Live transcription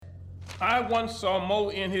I once saw Mo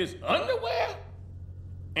in his underwear,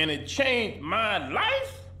 and it changed my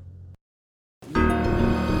life.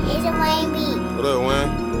 It's a Wayne B. What up,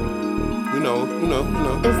 Wayne? You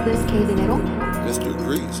know. Is this K Dinero? Mr.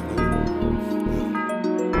 Grease, man.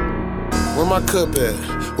 Where my cup at?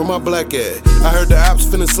 Where my black at? I heard the ops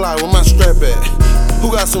finna slide, where my strap at?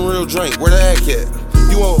 Who got some real drink? Where the act at?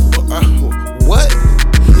 You want, what?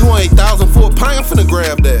 You want 8,000 for a pint? I'm finna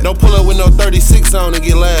grab that. Don't pull up with no 36 on and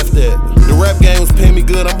get laughed at. The rap game was paying me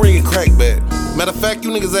good, I'm bringing crack back. Matter of fact,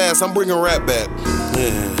 you niggas ass, I'm bringing rap back.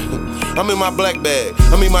 Yeah. I'm in my black bag,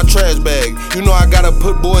 I'm in my trash bag. You know I gotta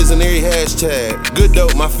put boys in every hashtag. Good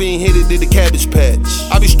dope, my fiend hit it, did the cabbage patch.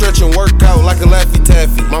 I be stretching work out like a Laffy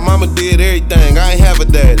Taffy. My mama did everything, I ain't have a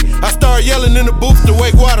daddy. I start yelling in the booth to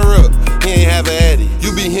wake water up. He ain't have a addy.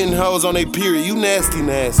 You be hitting hoes on they period, you nasty,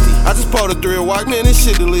 nasty. I just pulled a 3 walk, man, this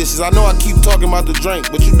shit delicious. I know I keep talking about the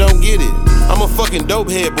drink, but you don't get it. I'm a fucking dope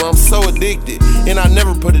head, bro, I'm so addicted. And I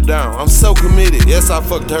never put it down, I'm so committed. Yes, I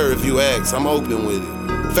fucked her if you ask, I'm open with it.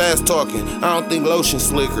 Fast talking, I don't think lotion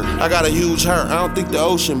slicker. I got a huge heart, I don't think the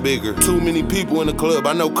ocean bigger. Too many people in the club,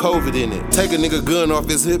 I know COVID in it. Take a nigga gun off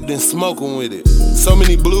his hip, then smoke him with it. So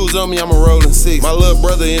many blues on me, I'm a rolling 6. My little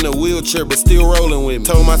brother in a wheelchair, but still rolling with me.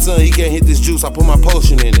 Told my son he can't hit this juice, I put my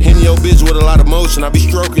potion in it. Hitting your bitch with a lot of motion, I be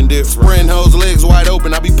stroking different. Spraying hoes legs wide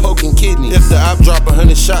open, I be poking kidneys. If the op drop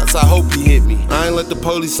 100 shots, I hope he hit me. I ain't let the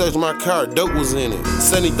police search my car, dope was in it.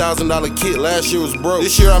 $70,000 kit, last year was broke.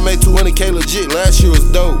 This year I made 200K legit, last year was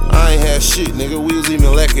dope. I ain't had shit, nigga, we was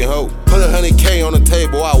even lacking hope. Put 100K on the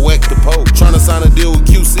table, I whacked the pope. Tryna sign a deal with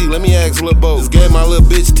QC, let me ask Lil Bo. Just gave my little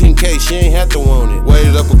bitch 10K, she ain't had to want it.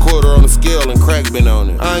 Weighted up a quarter on the scale and crack been on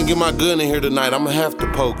it. I ain't get my gun in here tonight, I'ma have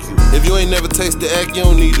to poke you. If you ain't never tasted the act, you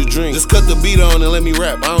don't need to drink. Just cut the beat on and let me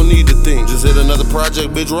rap, I don't need to think. Just hit another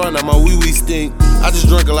project, bitch, run, now my wee-wee stink. I just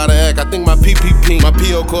drank a lot of act, I think my PP pink. My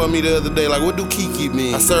PO called me the other day, like, what do Kiki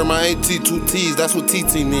mean? I served my AT 2 T's, that's what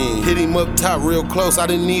TT mean. Hit him up top real close, I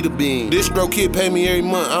didn't need a beam. This stroke kid pay me every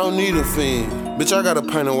month, I don't need a fiend. Bitch, I got a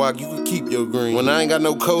pint of walk, you can keep your green. When I ain't got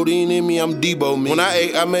no codeine in me, I'm Debo me. When I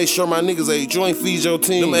ate, I made sure my niggas ate. You ain't feed your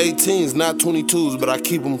team. Them 18s, not 22s, but I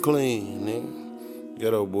keep them clean, nigga.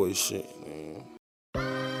 Ghetto boy shit, nigga.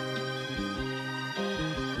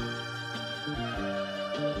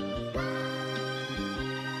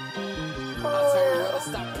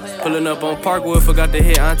 Pulling up on Parkwood, forgot to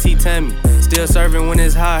hit Auntie Tammy. Still serving when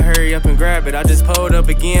it's hot, hurry up and grab it. I just pulled up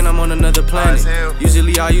again, I'm on another planet.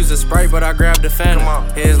 Usually I use a Sprite, but I grabbed the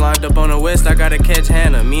Fanta. Heads lined up on the west, I gotta catch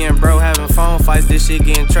Hannah. Me and bro having phone fights, this shit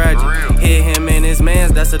getting tragic. Hit him and his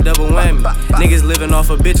mans, that's a double whammy. Niggas living off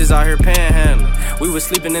of bitches out here panhandling. We was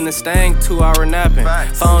sleeping in the stank, 2-hour napping.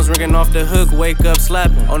 Phones ringing off the hook, wake up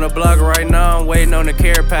slapping. On the block right now, I'm waiting on the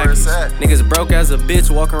care package. Niggas broke as a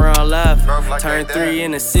bitch, walking around laughing. Turn 3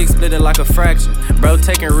 into 6, split it like a fraction. Bro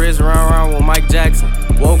taking risks round with Mike Jackson.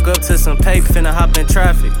 Woke up to some paper, finna hop in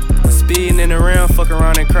traffic. Speeding in the rim, fuck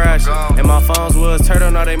around and crashing. And my phones was turtle,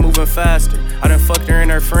 now they moving faster. I done fucked her and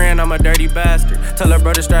her friend, I'm a dirty bastard. Tell her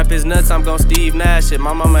brother strap his nuts, I'm gon' Steve Nash it.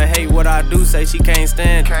 My mama hate what I do, say she can't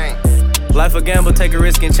stand it. Life a gamble, take a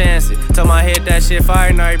risk and chance it. Tell my head that shit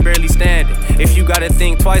fire, now he barely standing. If you gotta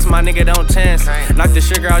think twice, my nigga don't chance it. Knock the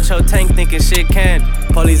sugar out your tank, thinking shit candy.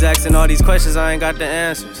 Police asking all these questions, I ain't got the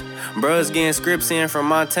answers. Bruh's getting scripts in from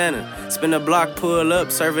Montana. Spin the block, pull up,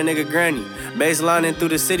 serve a nigga granny. Baselining through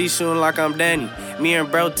the city, shooting like I'm Danny. Me and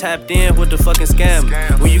bro tapped in with the fucking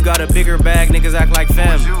scam. When you got a bigger bag, niggas act like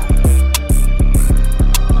family.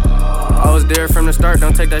 I was there from the start,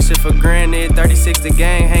 don't take that shit for granted. 36 the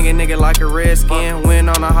gang, hanging nigga like a redskin. When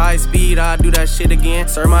on a high speed, I do that shit again.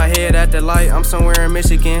 Serve my head at the light, I'm somewhere in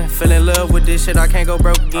Michigan. Fell in love with this shit, I can't go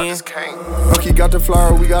broke again. Okay, got the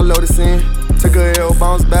flower, we got Lotus in. Took a L,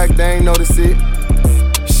 bounce back, they ain't notice it.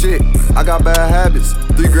 Shit, I got bad habits.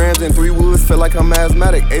 3 grams and 3 woods, feel like I'm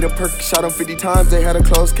asthmatic. Ate a perk, shot 'em 50 times, they had a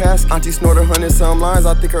closed casket. Auntie snorted 100 some lines,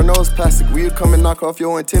 I think her nose plastic. We'll come and knock off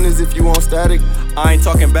your antennas if you want static. I ain't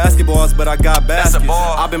talking basketballs, but I got baskets.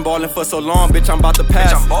 I've been ballin' for so long, bitch, I'm about to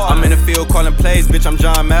pass. I'm in the field calling plays, bitch, I'm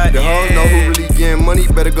John Madden. The hoes know who really getting money,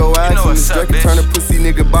 better go ask him. This Drake turn a pussy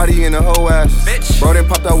nigga body in a whole ass. Bro, then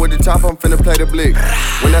popped out with the top, I'm finna play the blick.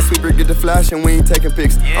 When that sweeper get the flash and we ain't taking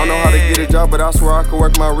pics. I don't know how to get a job, but I swear I can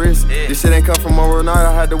work my wrist. This shit ain't come from overnight,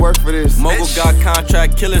 I had to work for this. Mogul got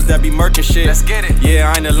contract killers that be murking shit. Let's get it.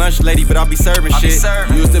 Yeah, I ain't a lunch lady, but I be serving shit.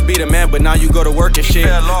 You used to be the man, but now you go to work and shit.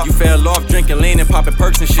 You fell off drinking lean and popping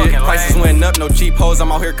perks and shit. Prices went up, no cheap hoes,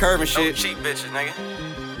 I'm out here curving shit. No cheap bitches, nigga.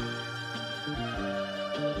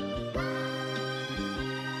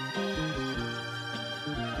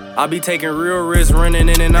 I be taking real risks, running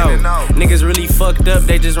in and out. Niggas really fucked up,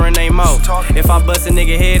 they just run their mouth. If I bust a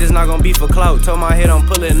nigga head, it's not gon' be for clout. Told my head I'm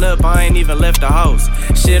pulling up, I ain't even left the house.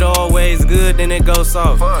 Shit always good, then it goes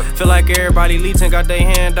soft. Feel like everybody leeching, got they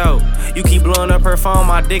hand out. You keep blowing up her phone,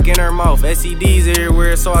 my dick in her mouth. STDs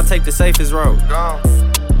everywhere, so I take the safest road.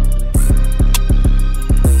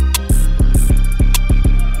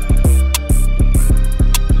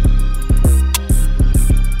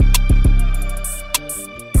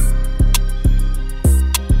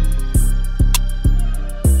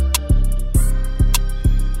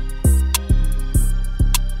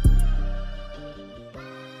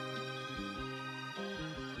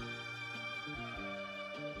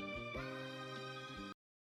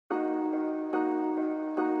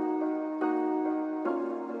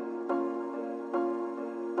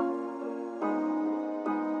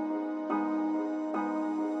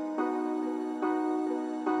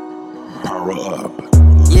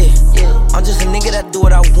 Yeah, I'm just a nigga that do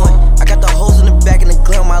what I want. I got the hoes in the back and the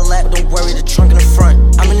glare on my lap. Don't worry, the trunk in the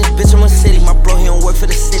front. I'm in this bitch in my city. My bro, he don't work for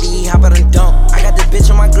the city. He hop out and dump. I got this bitch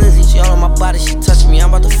on my glizzy. She all on my body. She touch me. I'm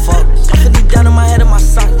about to fuck. I'm 50 down in my head and my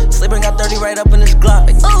sock. Slipper got 30 right up in this Glock.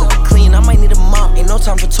 Like, oh, I'm clean. I might need a mop. Ain't no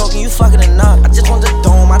time for talking. You fucking or not. I just want the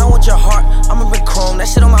dome. I don't want your heart. I'm a big chrome. That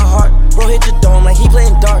shit on my heart. Bro, hit your dome like he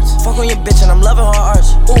playing darts. Fuck on your bitch and I'm loving her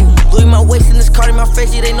arch. Ooh, Louis my waist in this Cardi my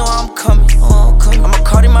face. Yeah, they know I'm coming. Oh, I'm coming. I'm a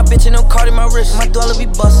Cardi my bitch and no Cardi my wrist. My dollar be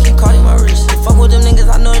bustin', Cardi my wrist. They fuck with them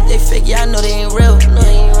niggas, I know that they fake. Yeah, I know they ain't real.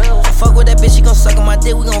 If I fuck with that bitch, she gon' suck on my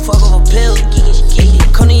dick. We gon' fuck over pills.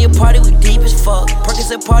 Come to your party, we deep as fuck.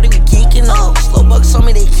 Perkins at party, we geeking up. Slow bucks on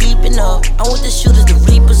me, they keeping up. I want the shooters, the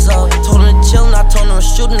reapers up. Told them to chillin', I told them to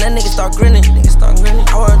shootin'. That nigga start grinning. I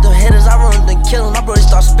run them hitters, I run them killers. My brother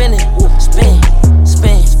start spinning. Spin,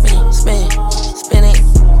 spin, spin, spin, spinning,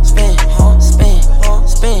 spin, spin,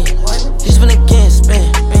 spin. He spin again,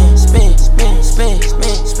 spin, spin, spin, spin, spin,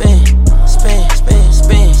 spin, spin, spin,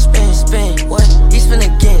 spin, spin, spin. What? He spin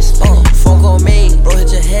again, spin. Phone call made, bro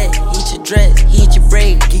hit your head, he hit your dreads, he hit your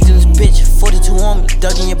braid. Geeked in this bitch, 42 on me,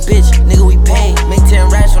 dug in your bitch, nigga we paid. Make 10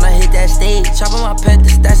 racks when I hit that stage. Chopping my pet, the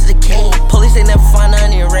stats of the cave. Police ain't never find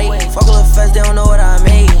nothing in raid. Fuck all the fast, they don't know what I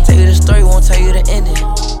made. Tell you the story, won't tell you the ending.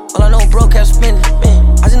 All I know, bro kept spinning.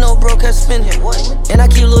 I just know bro kept spinning. And I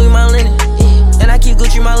keep Louis my linen. And I keep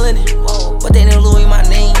Gucci my linen. But they didn't Louis my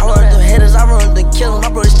name. I run the hitters, I run the killers. My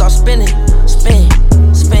brother start spinning. Spin,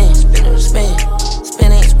 spin, spin, spin,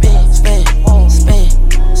 spinning, spin, spin, spin,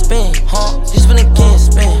 spin. He spin again,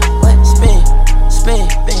 spin, spin, spin, spin,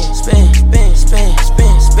 spin, spin, spin,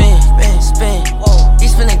 spin, spin, spin. He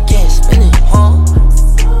spin again, spinning,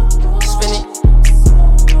 spin it.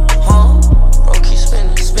 Bro keep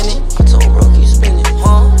spinning, spin it. I told bro keep spinning,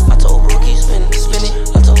 I told bro keep spinning, spin it.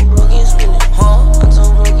 I told bro keep spinning, I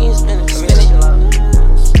told bro keep spinning, spin it.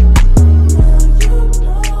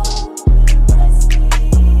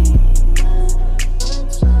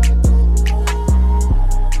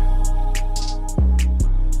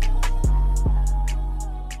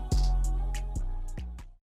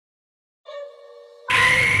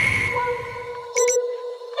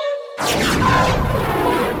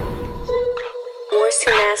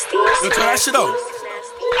 Turn that shit up.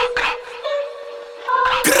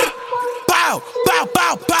 Bow, bow,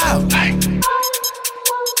 bow, bow.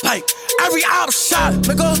 Like every album shot,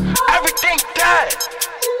 nigga. Everything dead.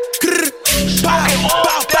 Bow,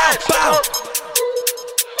 bow, bow, bow.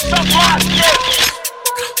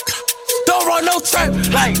 Don't run no trap,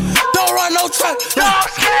 like don't run no trap.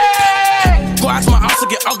 Go ask my house to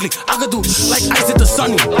get ugly. I could do like ice at the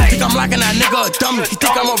sunny. Think I'm lacking that nigga a dummy. He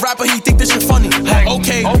think I'm a rapper, he think this shit funny.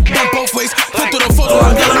 Okay, done both ways. Put through the photo,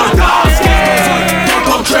 I'm yelling on don't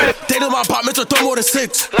go trip. They to my apartment to throw more than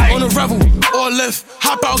 6. On a revel or a lift.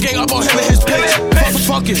 Hop out, gang up on him and his bitch.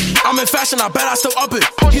 Fuck it, I'm in fashion, I bet I still up it.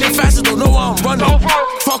 He the fastest, don't know why I'm running.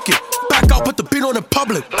 Fuck it, back out, put the beat on the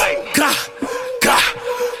public. Gah, gah.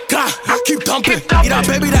 I keep dumping. Eat that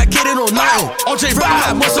baby, that kid ain't no nothing. OJ River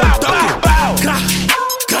had most of them ducking.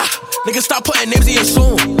 Nigga, stop putting names in your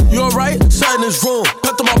song. You alright? Something is wrong.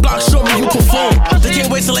 Come to my block, show me you perform. They can't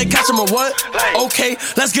wait till they catch him or what? Okay,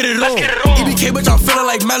 let's get it on. EBK, bitch, I'm feeling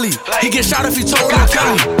like Melly. He get shot if he told him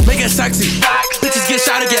Kelly. Make it sexy. Bitches get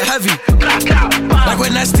shot and get heavy. Like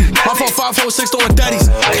with Nesty. My phone 546 throwing daddies.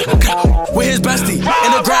 With his bestie.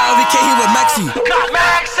 In the ground, EBK, he with Maxi.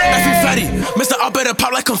 Effie Fetty. Mr. Up at the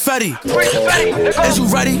pop like confetti. Is you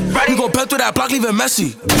ready? We gon' bend through that block, leave it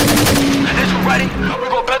messy. Is you ready? We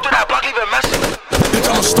gon' bend through that block, leave it messy. Bitch,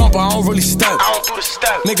 I'm a stomper, I don't really step. I don't do the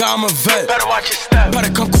step. Nigga, I'm a vet. Better watch your step. Better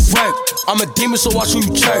come correct. I'm a demon, so watch who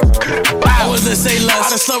you check. I wasn't say less. I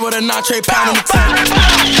done slept with a notch, pound in the tank.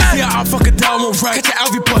 See how I fuck a down with wreck. Catch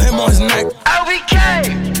your LV, put him on his neck. LVK.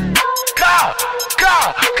 Go,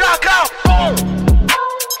 go, go, go, boom.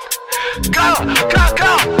 Go, go, go,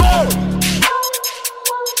 boom.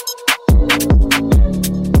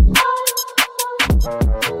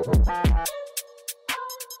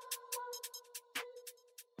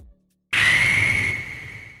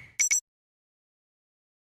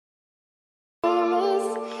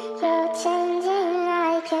 You're changing,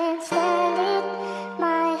 I can't stand it.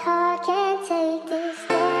 My heart can't take this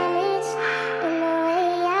damage. In the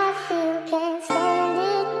way I feel, can't stand it.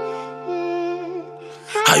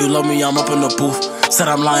 How you love me, I'm up in the booth. Said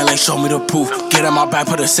I'm lying, like show me the proof. Get in my back,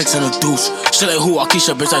 put a 6 in the deuce. Shit like who,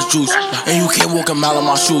 Keisha, bitch, that's juice. And you can't walk a mile in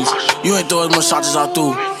my shoes. You ain't throw as much shots as I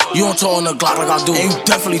do. You don't toe on the Glock like I do. And you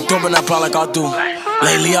definitely dumping that block like I do.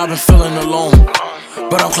 Lately I've been feeling alone,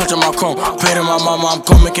 but I'm clutching my chrome. Pray to my mama, I'm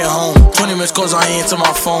gon' make it home. 20 missed calls, I ain't answer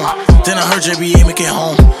my phone. Then I heard JBA make it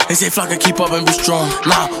home. They say Flock can keep up and be strong.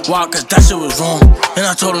 Nah, why? Cause that shit was wrong. And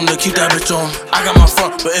I told him to keep that bitch on. I got my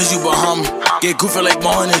front, but is you behind me? Get goofy like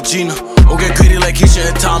Mo and Gina, or get greedy like Keisha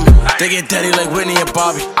and Tommy. They get daddy like Whitney and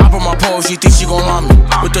Bobby. I put my pole, she thinks she gon' line me.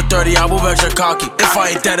 With the 30, I move extra cocky. If I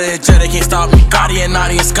ain't dead in jet, they can't stop me. Gotti and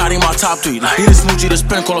Naughty and Scotty, my top 3. Need a smoochie to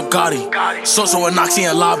spin, call a Gotti. So and Noxie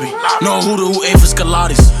and Lobby. No who ain't for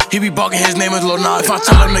Scalatis. He be bugging, his name is Lil Nas. If I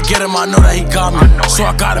tell him to get him, I know that he got me. So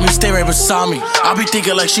I got him, he stay right beside me. I be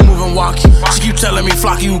thinking like she moving walkie. She keep telling me,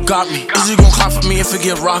 Flocky, you got me. Is he gon' clap for me if it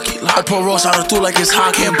get rocky? I put Ross out of through like it's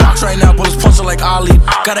hockey. Can't box right now, but it's punching like Ali.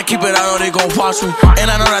 Gotta keep it, I know they gon' watch me.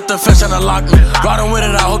 And I know that the fence tryna lock me. Riding with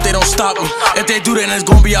it, I hope they don't stop me. If they do, then it's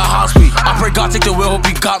gon' be a hospital. I pray God take the wheel, hope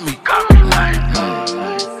he got me.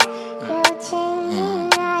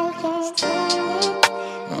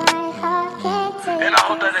 And I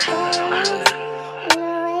hope that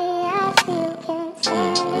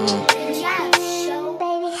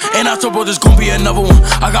And I told bro there's gon' be another one.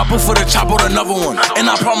 I got both for the chop or another one. And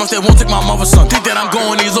I promise they won't take my mother's son. Think that I'm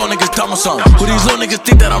going, these little niggas dumb or something. Who these little niggas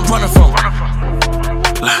think that I'm running from?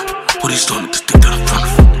 Like, who these little niggas think that I'm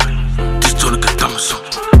running from? These little niggas dumb or something.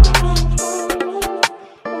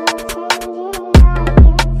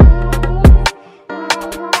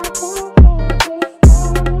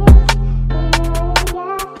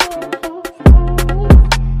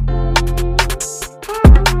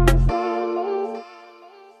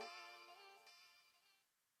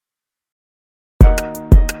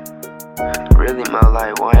 Really more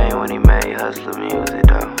like Wayne when he made Hustler music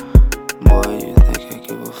though. Boy, you think I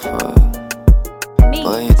give a fuck?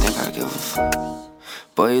 Boy, you think I give a fuck?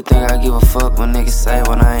 Boy, you think I give a fuck when niggas say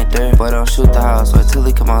when I ain't there? Boy, don't shoot the house, wait till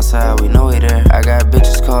he come outside, we know he there. I got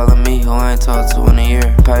bitches calling me who I ain't talked to in a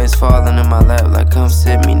year. Pain's falling in my lap like come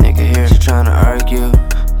sit me, nigga, here. She tryna argue,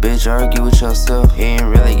 bitch, argue with yourself. He ain't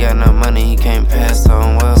really got no money, he can't pass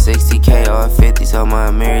on well. 60K all 50s on my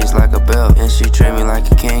mirrors like a belt. And she treat me like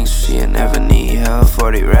a king, so she'll never need help.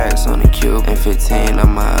 40 racks on the cube and 15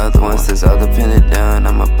 on my other one. Once this other pen is done,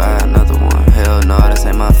 I'ma buy another one. Hell no, this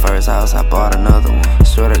ain't my first house, I bought another one.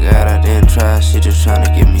 Swear to God I didn't try, she just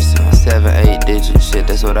tryna give me some 7-8 digit shit,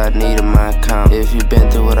 that's what I need in my account. If you been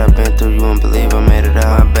through what I've been through, you won't believe I made it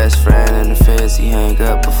out. My best friend in the feds, he hang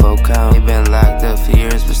up before count. He been locked up for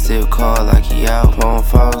years, but still call like he out. Phone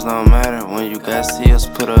falls don't matter when you got seals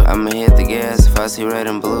put up. I'ma hit the gas if I see red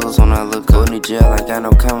and blues when I look up. When he jail, I got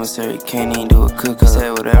no commissary, can't even do a cook up. Say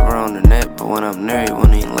whatever on the net, but when I'm near you,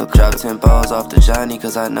 won't even look up. Drop 10 balls off the Johnny,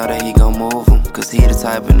 cause I know that he gon' move him. Cause he the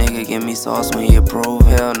type of nigga give me sauce when he approve.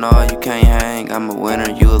 Hell no, you can't hang, I'm a winner,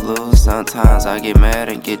 you a lose. Sometimes I get mad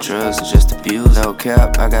and get drugs and just abuse. No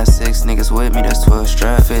cap, I got 6 niggas with me, that's 12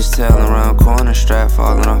 strap. Fish tailing around corner, strap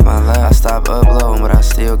falling off my lap. I stop uploading, but I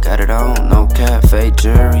still got it on, no cap. Fake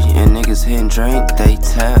jewelry and niggas hitting drink, they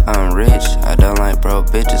tap. I'm rich, I don't like broke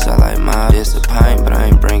bitches, I like mob. It's a pint, but I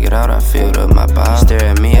ain't bring it out, I filled up my bottle. Stare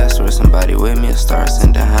at me, I swear somebody with me, I start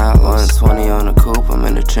sending hollows. 120 on the coupe, I'm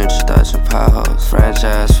in the trenches dodging potholes.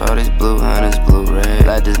 Franchise for these blue hunters, blue red.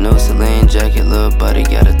 Like this new Celine jacket, little buddy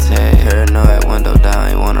got a tag. Paranoid window down,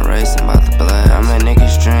 he wanna race, I'm about to blast. I'm in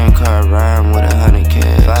niggas dream car, rhyme with 100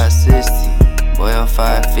 cash. 560, boy, I'm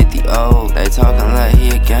 550 old. They talking like he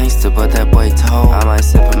a gangster, but that boy told. I might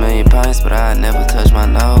sip a million pints, but I never touch my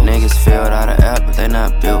nose. Niggas filled out of app, but they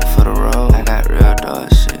not built for the road. I got real dog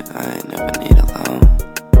shit, I ain't never need a loan.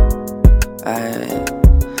 I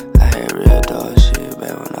had real dog shit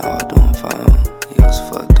back when I was doing phone. He was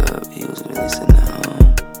fucked up, he was really sitting at home.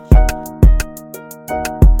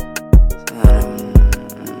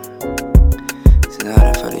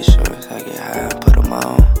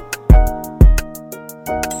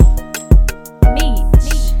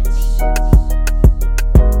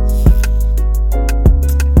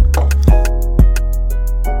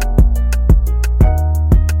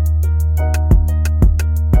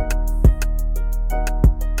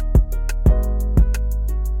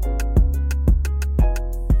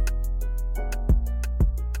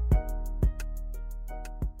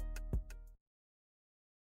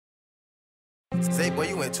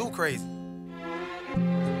 crazy.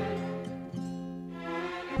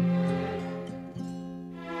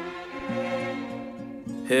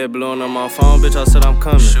 Head blowing on my phone, bitch, I said I'm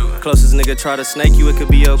coming. Closest nigga try to snake you, it could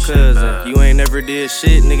be your cousin. You ain't never did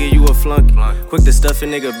shit, nigga, you a flunky. Quick to stuff a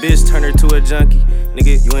nigga bitch, turn her to a junkie.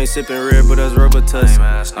 Nigga, you ain't sippin' red, but that's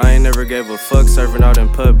Robitussin. I ain't never gave a fuck serving out in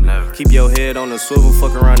public. Keep your head on the swivel,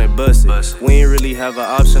 fuck around and bust it. We ain't really have an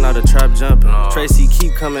option out of trap jumping. Tracy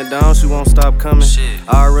keep coming down, she won't stop coming.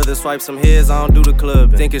 I'd rather swipe some heads, I don't do the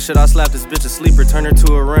club. Thinking should I slap this bitch a sleeper, turn her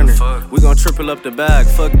to a runner. We gon' triple up the bag,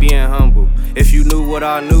 fuck being humble. If you knew what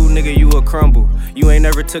I knew, nigga, you a crumble. You ain't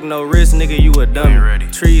never took no risk, nigga, you a dummy.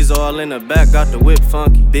 Trees all in the back, got the whip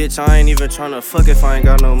funky. Bitch, I ain't even tryna fuck if I ain't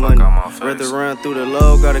got no money. Rather run through the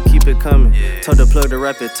low, gotta keep it coming. Told the plug to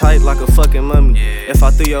wrap it tight like a fucking mummy. If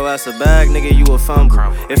I threw your ass a bag, nigga, you a fumble.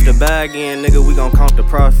 If the bag in, nigga, we gon' count the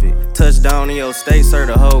profit. Touchdown in your state, serve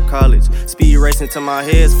the whole college. Speed racing to my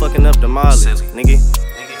head's fucking up the mileage, nigga.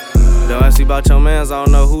 Don't ask me about your mans, I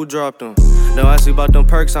don't know who dropped them. Don't ask me about them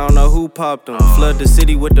perks, I don't know who popped them. Flood the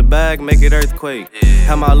city with the bag, make it earthquake.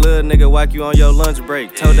 Have my little nigga whack you on your lunch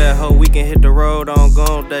break. Told that hoe we can hit the road on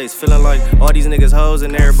gone days. Feeling like all these niggas hoes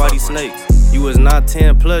and everybody snakes. You was not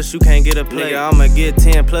 10 plus, you can't get a play. Nigga, I'ma get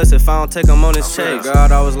 10 plus if I don't take them on this chase.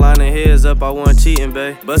 God, I was lining heads up, I wasn't cheating,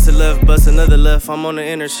 babe. Bust a left, bust another left, I'm on the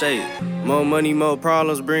interstate. More money, more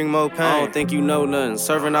problems, bring more pain. I don't think you know nothing.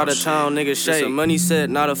 Serving out of town, nigga, shake. It's a money set,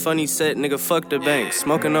 not a funny set, nigga, fuck the bank.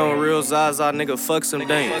 Smoking on real Zaza, nigga, fuck some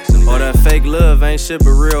dank. All that fake love ain't shit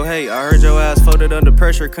but real hate. I heard your ass folded under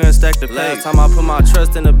pressure, couldn't stack the pay. Last time I put my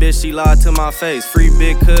trust in a bitch, she lied to my face. Free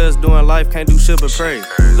big cuz, doing life, can't do shit but pray.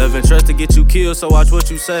 Love and trust to get you killed, so watch what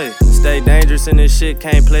you say. Stay dangerous in this shit,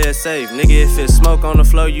 can't play it safe. Nigga, if it's smoke on the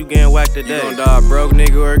floor, you getting whacked today. You gon' die broke,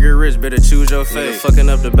 nigga, or get rich, better choose your fate. Nigga, fucking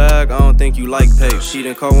up the bag, I don't think you like pay. She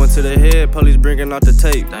done caught one to the head, police bringing out the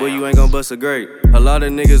tape. Boy, you ain't gon' bust a grape. A lot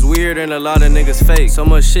of niggas weird and a lot of niggas fake. So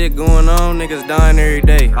much shit going on, niggas dying every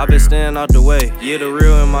day. I been staying out the way, yeah, the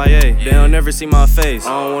real MIA. They don't never see my face.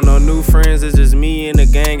 I don't want no new friends, it's just me and the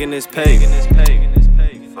gang and this pay.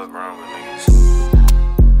 Fuck wrong with niggas.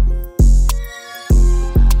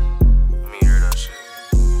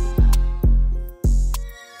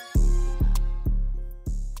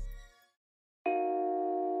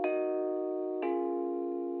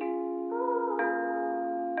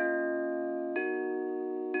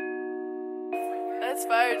 That's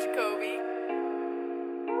fire, Jacoby.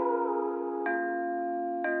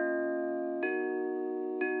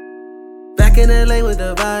 Back in LA with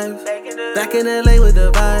the vibes. Back in LA with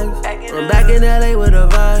the vibes. I'm back in LA with the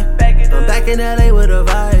vibe. I'm back in LA with the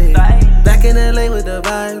vibe. Back in LA with the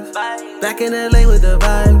vibes. Back in LA with the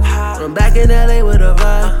vibes. I'm back in LA with the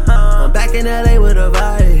vibe. I'm back in LA with the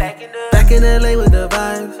vibe. Back in LA with the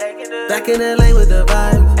vibes. Back in LA with the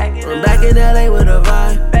vibes. I'm back in LA with the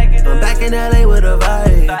vibe. I'm back in LA with a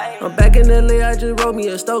vibe. I'm back in LA, I just wrote me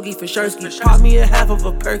a stogie for Shersky. Pop me a half of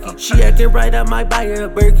a perky. She acting right, I might buy her a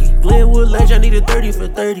Berkey. Glenwood Ledge, I need a 30 for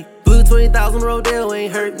 30. Blue 20,000 Rodale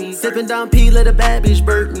ain't hurt me. Sippin' down P, let a bad bitch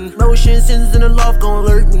burp me. Motion sensors in the loft gon'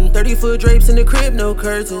 alert me. 30-foot drapes in the crib, no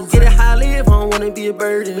curtains. Get it how I live, I don't wanna be a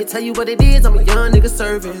burden. Let me tell you what it is, I'm a young nigga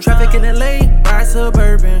serving. Traffic in LA, ride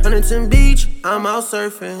suburban. Huntington Beach, I'm out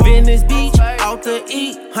surfing. Venice Beach, out to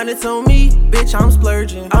eat. Hundreds on me, bitch, I'm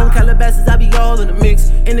splurging. Out in Calabasas, I be all in the mix.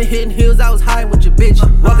 In the Hidden Hills, I was high with your bitch.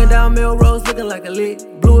 Walking down Melrose, looking like a lick.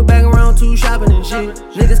 Blew it back around, two shopping and shit.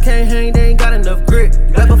 Niggas can't hang, they ain't got enough grit.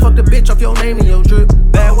 You better fuck the bitch off your name and your drip.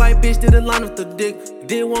 Bad white bitch did a line with the dick.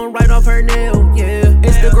 Did one right off her nail, yeah.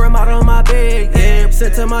 Instagram out on my bed, yeah.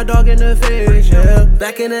 Sent to my dog in the face, yeah.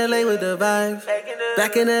 Back in LA with the vibes.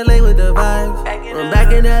 Back in LA with the vibes. I'm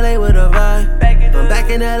back in LA with a vibe. I'm back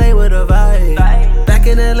in LA with a vibe. Back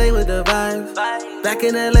in LA with the vibes. Back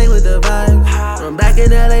in LA with the vibes. I'm back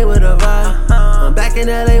in LA with a vibe. I'm back in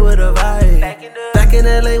LA with a vibe. Back in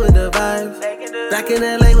LA with the vibes. Back in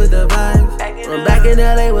LA with the vibes. I'm back in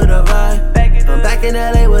LA with a vibe. I'm back in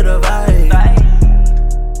LA with a vibe.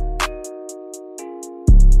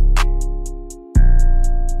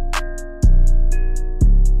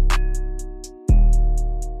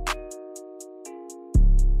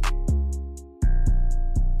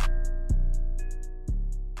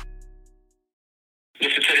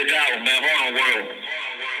 Listen to this album, man. Hold on, world.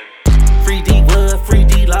 Free D Wood, free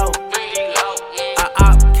D Low.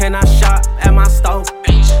 Can I shop at my store?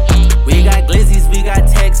 We got glizzies, we got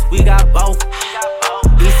texts, we got both.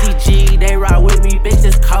 ECG, they ride with me, bitch,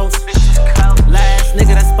 this coast. Last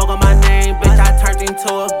nigga that spoke on my name, bitch, I turned into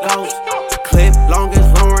a ghost. Clip, long as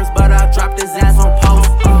Lawrence, but I dropped his ass on post.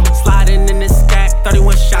 Sliding in this stack,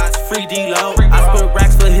 31 shots, free D Low. I spent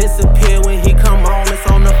racks for his appeal when he come home, it's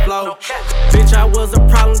on the floor.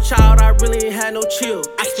 got no chill.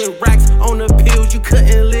 I spent racks on the pills, you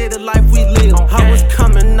couldn't live the life we live. I was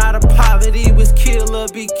coming out of poverty, was kill or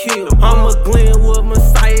be killed. I'm a Glenwood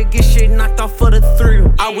Messiah, get shit knocked off for the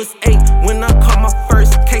thrill. I was 8 when I caught my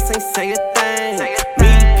first case, ain't say a thing. Me,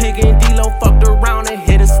 Pig, and D-Lo fucked around and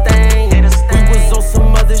hit a stain. We was on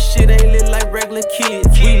some other shit, ain't lit like regular kids.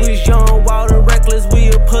 We was young, wild and reckless,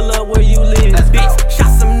 we'll pull up where you live. Bitch,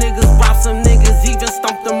 shot some niggas, robbed some niggas, even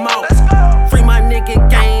stomped them out. Free my nigga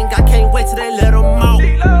gang, I can't wait till they let them out.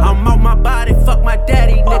 I'm out my body, fuck my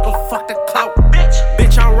daddy, nigga, fuck the clout.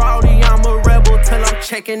 Bitch, I'm rowdy, I'm a rebel till I'm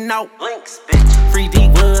checking out. Free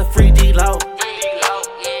D-Wood, free D-Lo.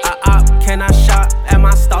 Can I shop at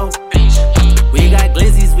my store? We got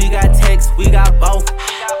glizzies, we got texts, we got both.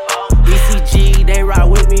 BCG, they ride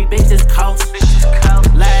with me, bitches coast.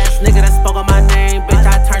 Last nigga that spoke on my name, bitch,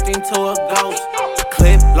 I turned into a ghost.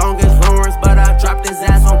 Clip long as Lawrence, but I dropped his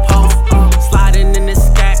ass on post. Sliding in this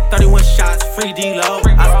scat, 31 shots, free D-Lo.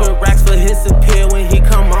 I spent racks for his appeal when he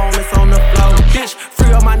come on, it's on the floor. Bitch,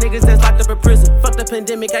 free all my niggas that's locked up in prison. Fuck the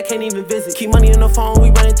pandemic, I can't even visit. Keep money on the phone, we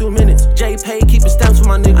running through minutes. J-Pay, keep it stamps for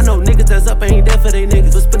my niggas. I know niggas that's up ain't dead for they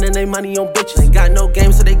niggas, but spending their money on bitches. Ain't got no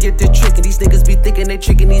game, so they get the trick. And these niggas be thinking they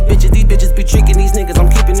tricking these bitches. These bitches be tricking these niggas. I'm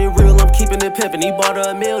keeping it real, I'm keeping it pimpin'. He bought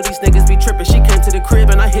her a meal, these niggas be trippin'. She came to the crib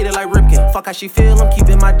and I hit it like Ripken. Fuck how she feel, I'm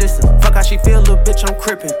keeping my distance. Fuck how she feel, little bitch, I'm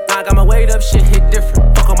crippin'. Now I got my weight up, shit hit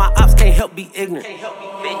different. Fuck all my ops, can't help be ignorant.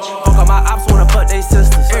 Fuck all my ops wanna fuck they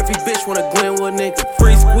sisters. Every bitch wanna Glenwood nigga.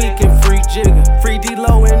 Free Squeak and free Jigga. Free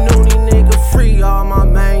D-Lo and Noonie nigga. Free all my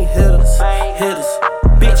main hitters.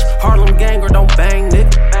 Bitch, Harlem gang or don't bang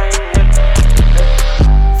nigga.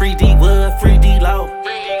 Free D-Wood, free D-Lo.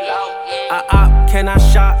 Can I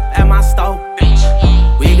shop at my store?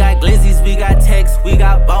 We got glizzies, we got texts, we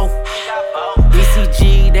got both.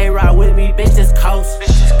 BCG, they ride with me, bitches coast.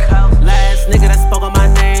 Last nigga that spoke on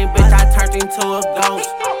my name, bitch, I turned into a ghost.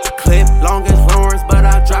 Clip long as Lawrence, but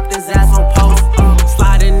I dropped his ass on post.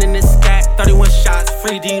 Sliding in this scat, 31 shots,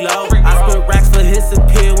 free D-Lo. I spent racks for his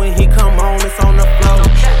appeal when he come on, it's on the floor.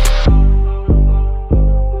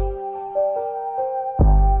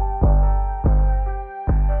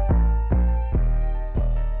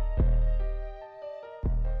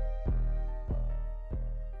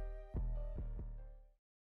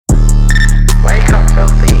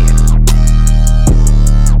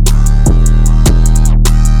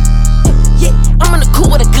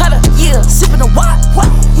 Sippin' a wine,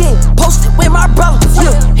 yeah. Posted with my brother,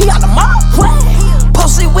 yeah. He got a mob,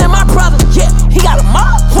 posted with my brother, yeah. He got a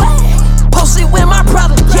mob, posted with my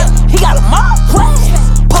brother, yeah. He got a mob,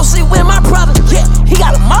 posted with my brother, yeah. He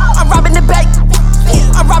got a mob. I'm robbing the bank,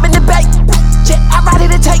 I'm robbing the bank, yeah. I ride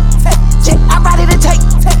it to take, yeah. I ride it to take.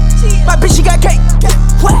 My bitch she got cake,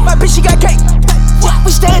 my bitch she got cake.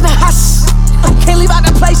 We stay in the house, can't leave out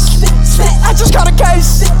the place. I just caught a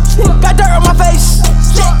case, got dirt on my face,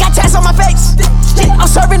 got tats on my face. I'm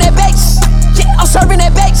serving that base, I'm serving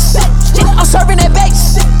that base, I'm serving that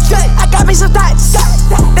base. I got me some thoughts,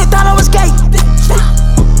 they thought I was gay.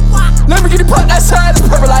 Lamborghini put that side, it's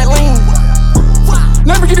purple like lean.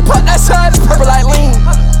 Lamborghini put that side, it's purple like lean.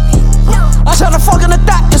 I'm tryna fuck in the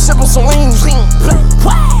thought, just sippin' some lean.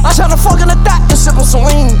 I'm tryna fuck in the thought, just sippin' some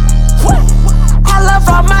lean. I love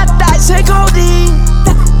all my thoughts and codeine.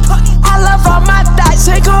 I love all my thoughts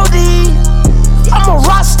and codeine. I'm a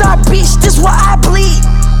rock star bitch, this why I bleed.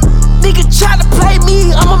 Nigga tryna play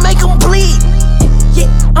me, I'ma make him bleed. Yeah,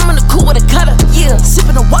 I'm in the cool with a cutter, yeah.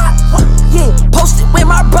 Sippin' a wine, yeah. Posted with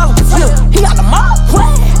my brother, yeah. He got a mob,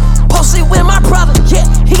 posted with my brother, yeah.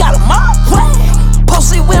 He got a mob,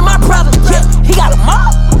 posted with my brother, yeah. He got a mob.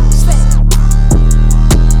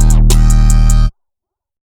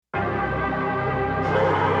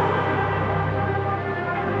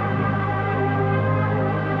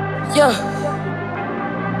 Yeah.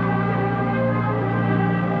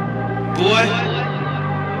 Boy,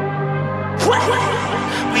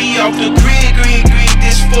 we off the grid,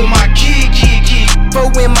 this for my kid. For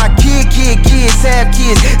when my kids have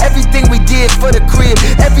kids. Everything we did for the crib,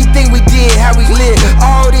 everything we did, how we live.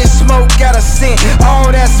 All this smoke got a scent, all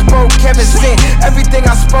that smoke Kevin sent. Everything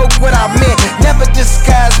I spoke, what I meant, never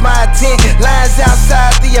disguised my intent. Lines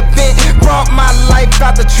outside the event, brought my life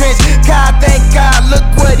out the trench. God, thank God, look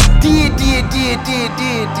what he did.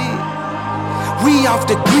 We off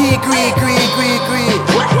the grid. We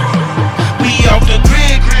off the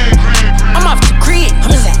grid. I'm off the grid.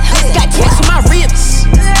 Got tats on my ribs,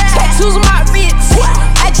 tattoos on my ribs.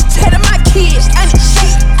 I just tatted my kids.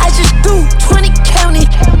 I just threw 20 county.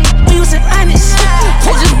 We was in honest.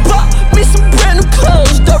 I just bought me some brand new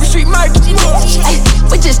clothes. Dover Street Market.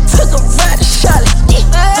 We just took a ride to Charlotte.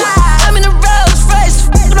 I'm in a Rolls Royce.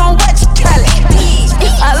 Don't watch Cali.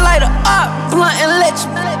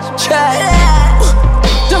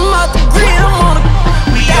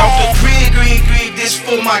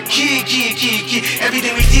 my kid.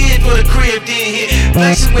 Everything we did for the crib didn't hit.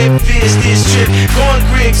 Flexing with Fizz this trip. Going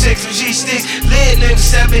Greg 6 with G-Sticks. Lit nigga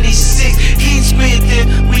 76. Eat squid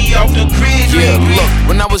then we off the crib. Yeah, look,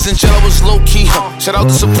 when I was in jail, I was low key. Shout out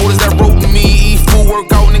to supporters that wrote me. Eat food,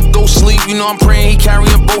 work out, and go sleep. You know I'm praying he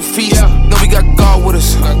carrying both feet. Know we got God with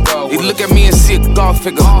us. He look at me and see a God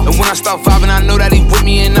figure. And when I start vibing, I know that he with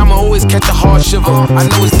me, and I'ma always catch a hard shiver. I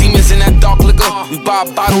know it's demons in that dark liquor. We buy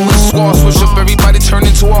a bottle and squad switch up. Everybody turn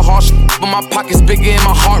into a harsh, but my pocket's bigger and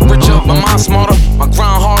my heart richer. My mind smarter, my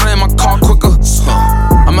grind harder, and my car quicker.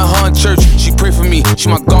 I'm at her in church, she pray for me, she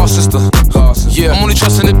my God sister. Yeah, I'm only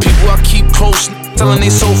trusting the people I keep close. Telling they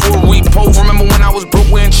sold for a repo. Remember when I was broke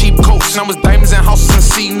wearing cheap coats, and I was diamonds and houses and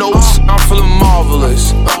C notes. I'm feeling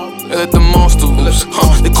marvelous. They let the monster loose.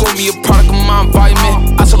 They call me a product of my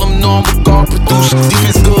environment. I tell them no, I'm what God produced.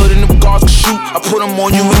 Defense good and them guards can shoot. I put them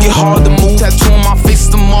on you, it get hard to move. Tattoo on my face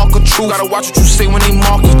is the mark of truth. Gotta watch what you say when they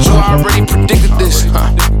market you. I already predicted this.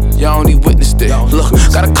 Y'all only witnessed it. Look,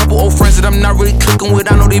 got a couple old friends that I'm not really clicking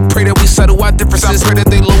with. I know they pray that we settle our differences. Pray that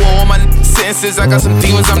they lower all my sentences. I got some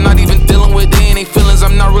demons I'm not even dealing with. They ain't they feelings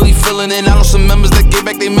I'm not really feeling it. I know some members that gave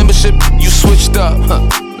back their membership. You switched up,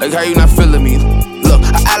 like how you not feeling me? Look,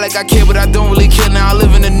 I act like I care, but I don't really care. Now I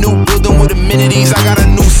live in a new building with amenities. I got a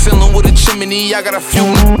new ceiling with a chimney. I got a few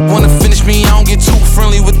wanna finish me. I don't get too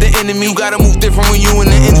friendly with the enemy. You gotta move different when you in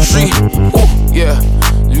the industry. Ooh, yeah,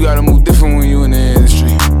 you gotta move different when you in the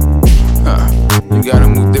industry. You gotta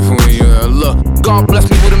move different when you look. God bless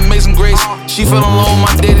me with amazing grace. She fell alone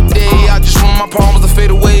my day to day. I just want my problems to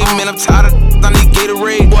fade away. Man, I'm tired of I need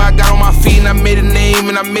Gatorade. Boy, I got on my feet and I made a name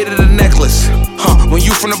and I made it a necklace. When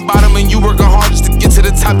you from the bottom and you working hard just to get to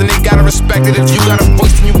the top, then they gotta respect it. If you got a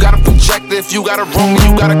voice, then you gotta project it. If you got a wrong,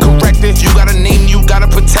 then you gotta correct it. If you got a name, you gotta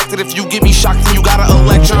protect it. If you get me shocked, then you gotta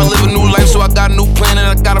elect. Tryna live a new life, so I got a new plan and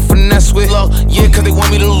I gotta finesse with. Look, yeah, cause they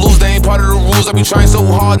want me to lose, they ain't part of the rules. I be trying so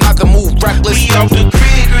hard not to move reckless. We off the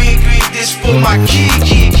grid, this for my kid.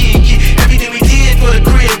 Everything we did for the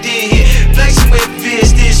crib didn't hit. Flexing with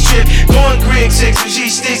Fizz this trip. Going Greg 6 with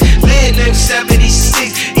G-Sticks. Lit nigga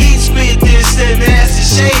 76. Eat squid this and ass and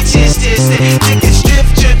shade this. Chicken strip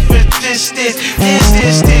for this.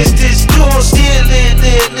 You on still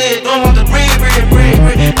lit. I'm off the grid.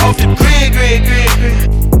 Off the grid.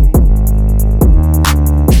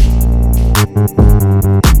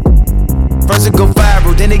 First it go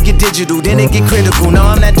viral, then it get digital, then it get critical. No,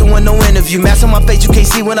 I'm not doing no interview. Mask on my face, you can't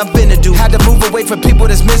see what I'm finna do. Had to move away from people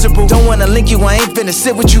that's miserable. Don't wanna link you, I ain't finna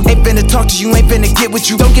sit with you. Ain't finna talk to you, ain't finna get with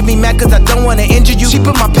you. Don't get me mad cause I don't wanna injure you. She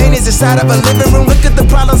put my paintings inside of a living room. Look at the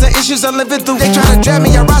problems and issues I'm living through. They tryna drag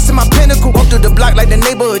me, I rise to my pinnacle. Walk through the block like the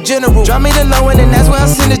neighborhood general. Drop me the low end and that's where I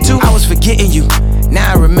send it to. I was forgetting you.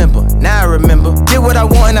 Now I remember. Did what I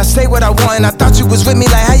want and I say what I want. And I thought you was with me,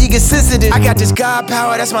 like how you get sensitive. I got this God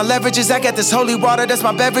power, that's my leverages. I got this holy water, that's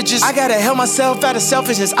my beverages. I gotta help myself out of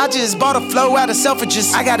selfishness. I just bought a flow out of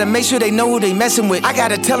selfishness. I gotta make sure they know who they messing with. I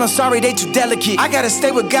gotta tell them sorry, they too delicate. I gotta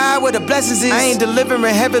stay with God where the blessings is. I ain't delivering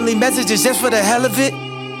heavenly messages just for the hell of it.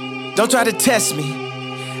 Don't try to test me.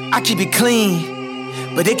 I keep it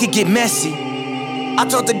clean, but it could get messy. I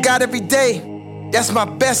talk to God every day, that's my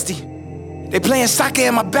bestie. They playing soccer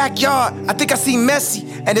in my backyard. I think I see Messi,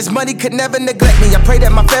 and his money could never neglect me. I pray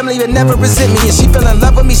that my family would never resent me, and she fell in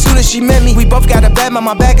love with me soon as she met me. We both got a bad, but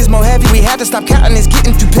my back is more heavy. We had to stop counting, it's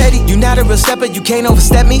getting too petty. You not a real stepper, you can't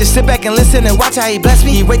overstep me. Just sit back and listen and watch how he bless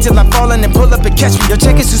me. He wait till I fall in and pull up and catch me. Your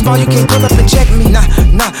check is too small, you can't pull up and check me. Nah,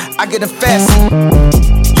 I get a fast.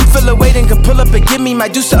 You feel a weight and can pull up and give me.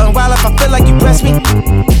 Might do something wild if I feel like you press me.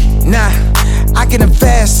 Nah, I get a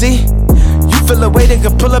fast, see. You feel a way they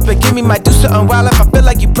can pull up and give me. Might do something wild if I feel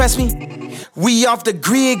like you press me. We off the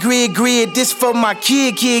grid. This for my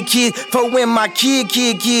kid. For when my kids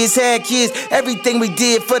had kids. Everything we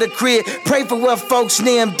did for the crib. Pray for what folks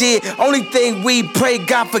them did. Only thing we pray,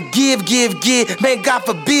 God forgive. Man, God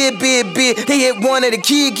forbid, bid. They hit one of the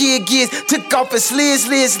kids. Took off and slid.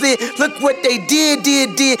 Look what they did.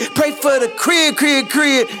 Pray for the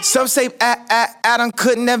crib. Some say Adam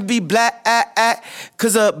could never be black.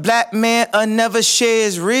 Cause a black man never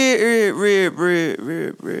shares rib.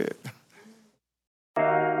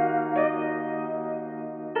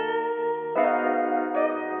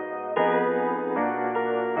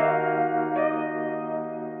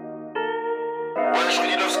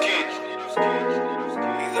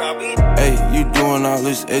 Hey, you doing all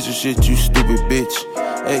this extra shit, you stupid bitch.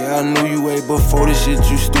 Hey, I knew you way before this shit,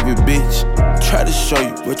 you stupid bitch. Try to show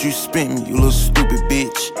you what you spent me, you little stupid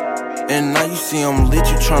bitch. And now you see I'm lit,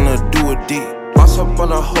 you tryna do a dick. Boss up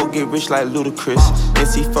on a hoe, get rich like Ludacris.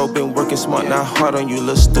 NC4 been working smart, not hard on you,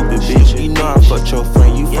 little stupid bitch. You know I fucked your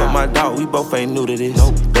friend, you fucked my dog, we both ain't new to this.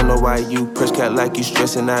 know why you press cat like you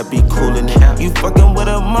stressing, I be coolin' it. You fucking with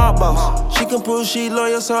a mob boss. She can prove she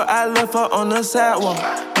loyal, so I left her on the sidewalk.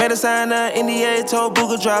 Made her sign a NDA, told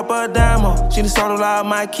Booga drop a dime off. She done startled all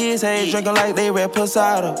my kids, hey, drinking like they red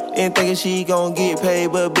Posada. Ain't thinking she gon' get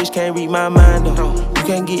paid, but bitch can't read my mind though. You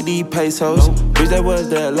can't get these pesos. Bitch, that was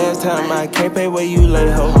the last time I can't pay where you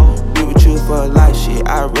lay, ho. Be with you for life, shit.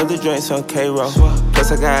 I'd rather drink some K-Roll.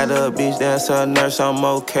 Plus I got a bitch that's a nurse, I'm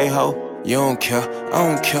okay, ho. You don't care, I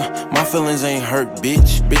don't care. My feelings ain't hurt,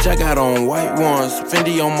 bitch. Bitch, I got on white ones,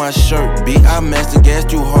 Fendi on my shirt, bitch. I matched the gas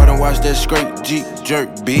too hard and watch that straight Jeep jerk,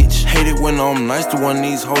 bitch. Hate it when I'm nice to one of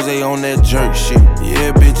these hoes, they on that jerk shit.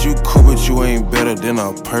 Yeah, bitch, you cool, but you ain't better than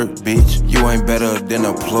a perk, bitch. You ain't better than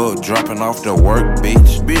a plug dropping off the work,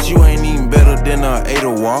 bitch. Bitch, you ain't even better than a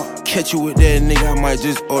 8 walk. Catch you with that nigga, I might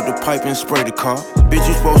just up the pipe and spray the car. Bitch,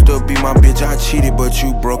 you supposed to be my bitch, I cheated, but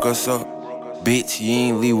you broke us up. Bitch, you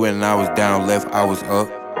ain't leave when I was down, left, I was up.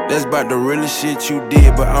 That's about the realest shit you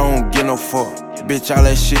did, but I don't give no fuck. Bitch, all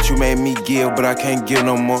that shit you made me give, but I can't give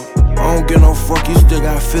no more. I don't give no fuck, you still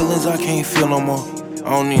got feelings, I can't feel no more.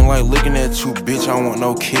 I don't even like looking at you, bitch, I don't want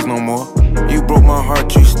no kiss no more. You broke my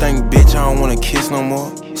heart, you stink, bitch, I don't wanna kiss no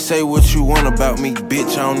more. Say what you want about me,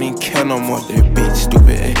 bitch, I don't even care no more. That bitch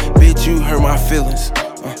stupid, eh? Bitch, you hurt my feelings.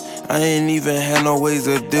 I ain't even had no ways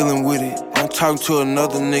of dealing with it. I'm talking to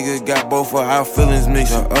another nigga, got both of our feelings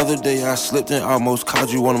mixed. The other day I slipped and almost called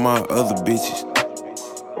you one of my other bitches.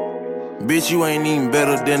 Bitch, you ain't even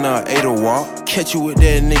better than a 8 walk. Catch you with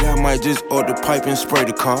that nigga, I might just up the pipe and spray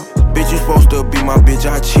the car. Bitch, you supposed to be my bitch,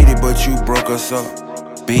 I cheated, but you broke us up.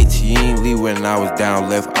 Bitch, you ain't leave when I was down,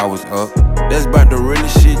 left, I was up. That's about the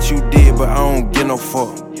realest shit you did, but I don't give no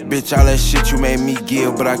fuck. Bitch, all that shit you made me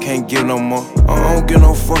give, but I can't give no more. I don't give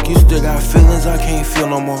no fuck, you still got feelings, I can't feel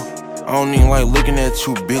no more. I don't even like looking at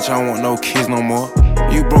you, bitch, I don't want no kiss no more.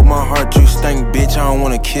 You broke my heart, you stink, bitch, I don't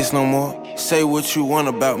wanna kiss no more. Say what you want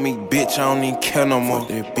about me, bitch, I don't even care no more.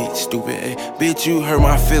 That bitch stupid, eh? Bitch, you hurt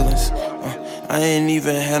my feelings. I ain't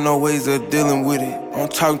even had no ways of dealing with it. I'm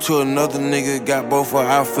talking to another nigga, got both of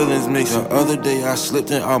our feelings mixed. The other day I slipped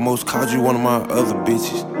and almost called you one of my other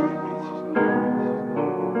bitches.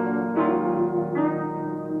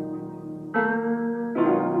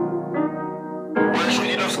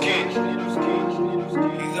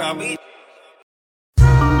 You got me.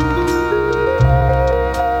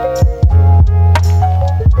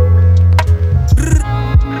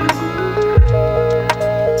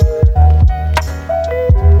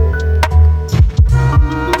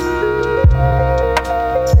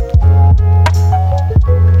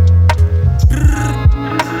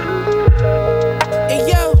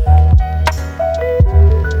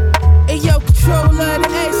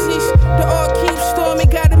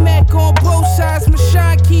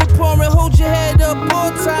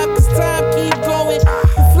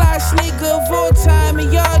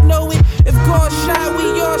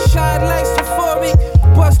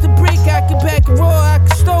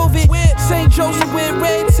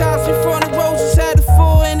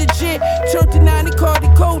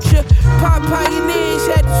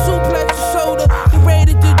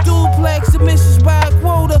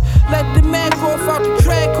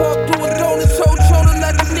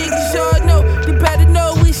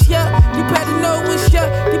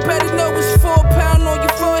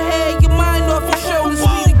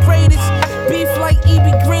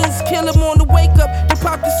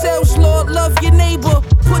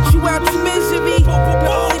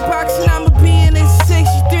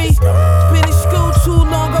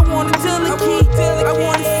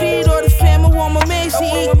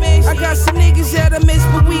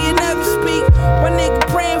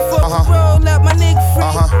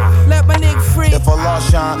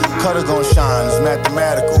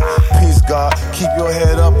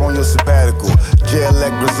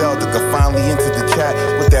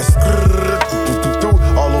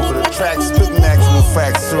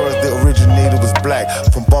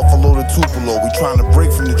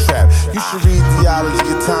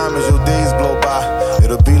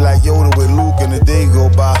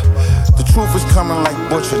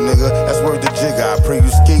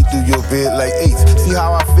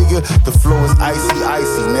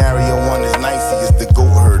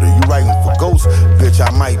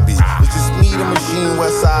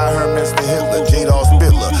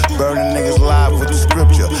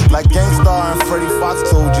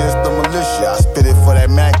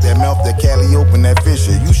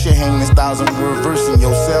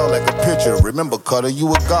 You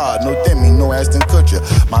a god, no Demi, no Aston Kutcher.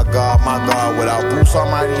 My God, without Bruce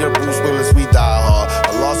Almighty or Bruce Willis, we die hard.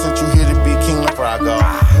 Allah sent you here to be king of Praga.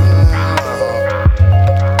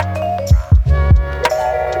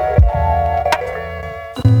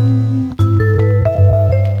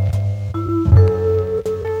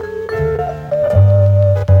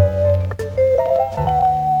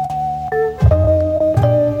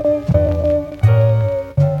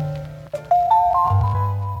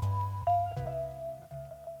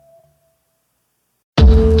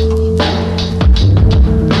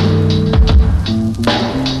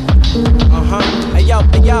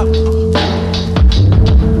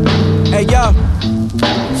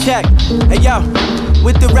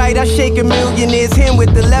 right, I shake a millionaire's hand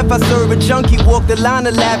with the left. I serve a junkie, walk the line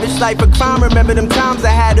of lavish life of crime. Remember them times I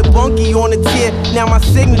had a bunkie on a tier. Now my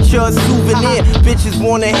signature is souvenir. Bitches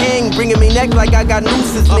wanna hang, bringing me neck like I got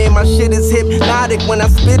nooses, man. My shit is hypnotic. When I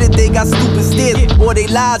spit it, they got stupid stares. Boy, they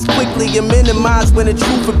lies quickly and minimize when the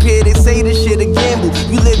truth appear. They say this shit a gamble.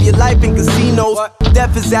 You live your life in casinos.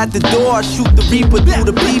 Death is at the door. I shoot the reaper through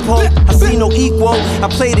the peephole. I see no equal. I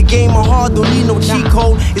play the game on hard, don't need no cheat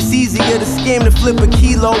code. It's easier to scam than flip a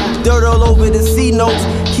kilo. Dirt all over the C notes.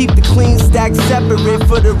 Keep the clean stack separate.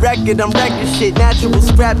 For the record, I'm wrecking shit. Natural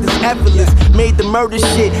scrap is effortless. Made the murder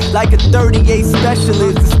shit like a 38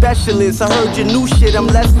 specialist. The specialist, I heard your new shit. I'm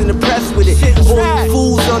less than impressed with it. All you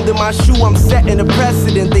fools under my shoe, I'm setting a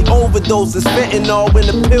precedent. They overdose and fentanyl in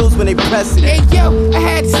the pills when they press it. Hey yo, I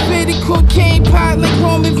had to spit it, cocaine pot like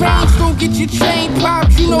Roman Reigns. Don't get your chain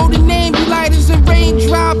popped. You know the name. You light as a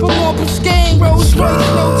raindrop. I'm on Biscayne. Rolls Royce,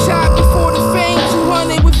 no chop before the fame.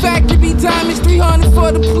 200 with factory diamonds, 300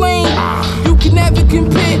 for the plane. You can never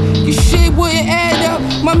compare. Your shit wouldn't add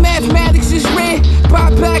up. My mathematics is red.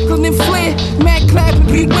 Bob Backlund and Flair. Mac clapping,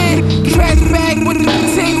 beware. Trash bag with the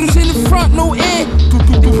potatoes in the front, no air.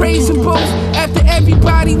 We praise them both. After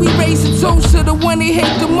everybody, we raise a toast to the one they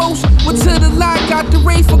hate the most. Went to the lot, got the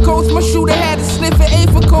Ray for ghosts. My shooter had a sniff of A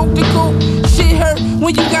for coke to coke. Shit hurt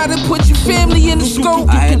when you gotta put your family in the scope.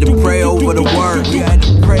 I had to pray over the word. We had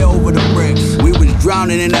to pray over the bricks. We was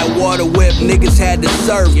drowning in that water whip. Niggas had to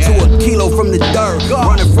serve to a kilo from the dirt.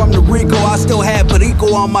 Running from the Rico, I still had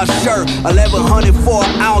Perico on my shirt. 1100 for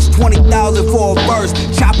an ounce, 20,000 for a verse.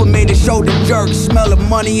 Chopper made a shoulder jerk. Smell of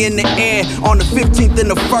money in the air on the 15th and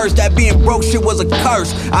the 1st. That being broke shit was a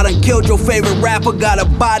curse. I done killed your favorite rapper. Got a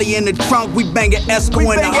body in the trunk. We bangin' Esco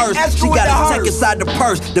in the hearse. She got a check inside the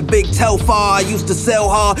purse. The big Telfar, I used to sell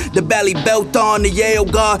hard. The belly belt on the Yale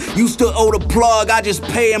guard. Used to owe the plug, I just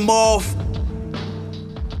pay him off.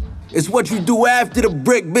 It's what you do after the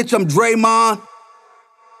brick, bitch, I'm Draymond.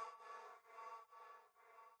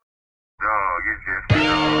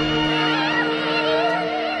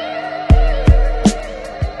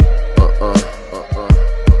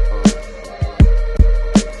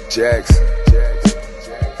 Jackson.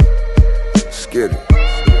 Skid it.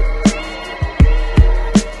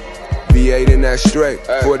 V8 in that straight,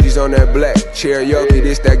 40s on that black. Cherokee,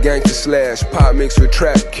 this that gangster slash. Pop mixed with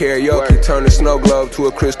trap, karaoke. Turn the snow globe to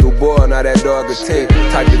a crystal ball, now that dog a 10.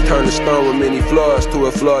 Type to turn the stone with many flaws to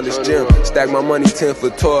a flawless gem. Stack my money 10 for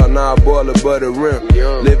tall, now I boil a butter rim.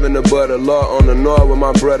 Living the butter law on the north with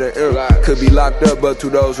my brother M. Could be locked up, but to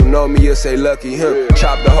those who know me, you'll say lucky him.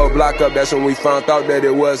 Chop the whole block up, that's when we found out that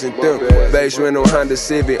it wasn't them. Base rental Honda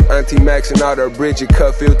Civic, Auntie maxing out her Bridget,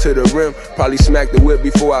 cut filled to the rim. Probably smack the whip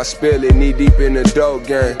before I spill it. Knee deep in the dough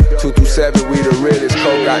gang. 227, we the realest.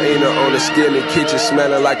 Cocaine on the skillet. Kitchen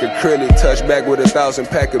smelling like acrylic. Touch back with 1,000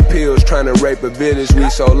 pack of pills. Trying to rape a village. We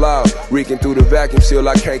so loud. Reeking through the vacuum seal.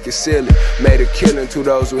 I can't conceal it. Made a killing to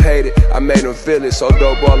those who hate it. I made them feel it. So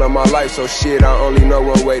dope all of my life. So shit, I only know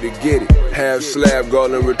one way to get it. Half slab,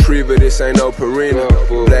 golden retriever. This ain't no Purina.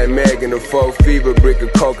 Black mag in the 4 fever. Brick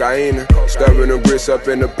of cocaine. Stirring the grits up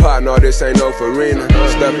in the pot. No, this ain't no Farina.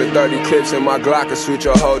 Stuffing 30 clips in my Glock and switch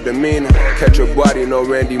your whole demeanor. Catch a body, no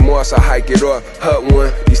Randy Moss, I hike it off. Hut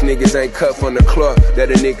one, these niggas ain't cut from the cloth that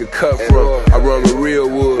a nigga cut from. I run with real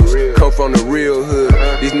wolves, come from the real hood.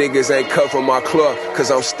 These niggas ain't cut from my cloth, cause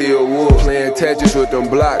I'm still wolves. Playing Tetris with them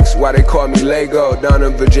blocks, why they call me Lego. Down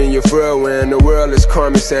in Virginia, where in the world is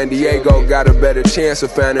Carmen San Diego. Got a better chance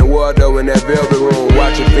of finding Waldo in that velvet room.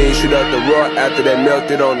 Watching fiends shoot up the raw after they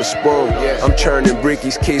melted on the spoon. I'm churning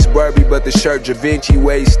brickies, Keith Barbie, but the shirt Givenchy.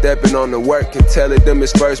 Way stepping on the work, can tell it them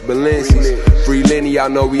his first Balenci's. Free Lenny, I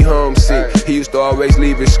know we homesick. He used to always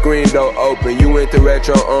leave his screen door open. You enter at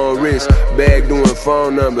your own risk. Bag doing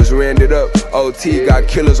phone numbers, ran it up. OT got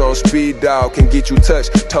killers on speed dial, can get you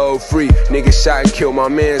touched, told free. Niggas shot and killed my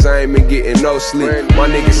mans, I ain't been getting no sleep. My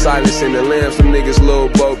niggas silencing the lamb, some niggas Lil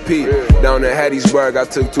Bo Peep. Down in Hattiesburg, I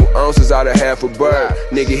took 2 ounces out of half a bird.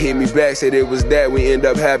 Nigga hit me back, said it was that, we end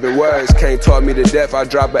up having words. Can't talk me to death, I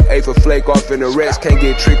drop an eighth of flake off in the rest. Can't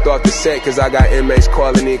get tricked off the set, cause I got inmates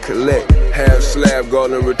calling in collect. Half slab,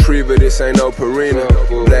 golden retriever, this ain't no Purina.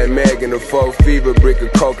 Black mag in the 4 fever, brick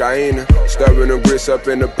of cocaine. Stirring the grits up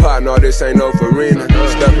in the pot, no, this ain't no Farina.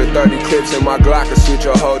 Stuffing 30 clips in my Glock and switch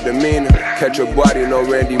your whole demeanor. Catch a body, no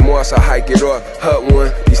Randy Moss, I hike it off. Hut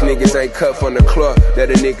one, these niggas ain't cut from the cloth that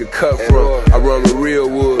a nigga cut from. I run with real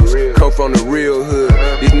wolves, come from the real hood.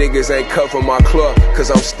 These niggas ain't cut from my cloth, cause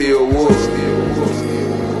I'm still wolves.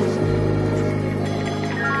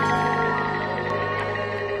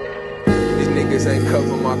 Niggas ain't cut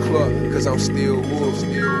from my club, cause I'm still wolves, still wolves,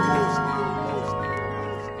 still wolves.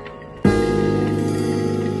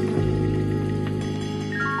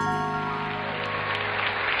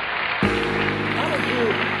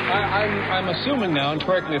 I'm assuming now, and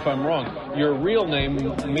correct me if I'm wrong, your real name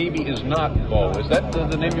maybe is not Bo. Is that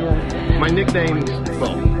the name you were? My nickname's Bo.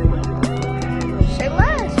 Say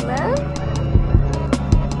less, man.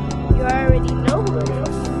 You already know who it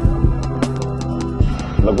is.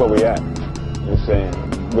 Look where we at. You're saying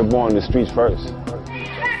we're born in the streets first.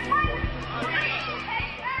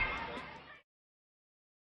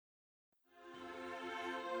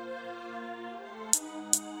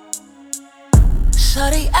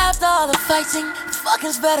 Shorty, after all the fighting,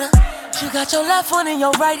 fucking's better. You got your left one and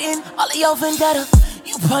your right in, all of your vendetta.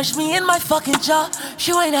 You punched me in my fucking jaw,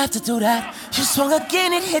 you ain't have to do that. You swung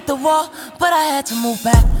again and hit the wall, but I had to move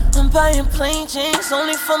back. I'm buying plain chains,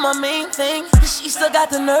 only for my main thing. She still got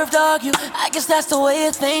the nerve to argue, I guess that's the way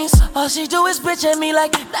of things. All she do is bitch at me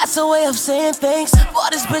like that's a way of saying things.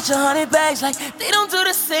 Bought this bitch 100 bags like they don't do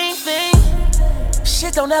the same thing.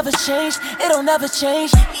 Shit don't ever change, it don't ever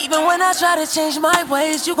change. Even when I try to change my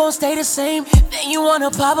ways, you gon' stay the same. Then you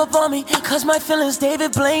wanna pop up on me, cause my feelings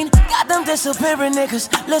David Blaine. Got them disappearing niggas,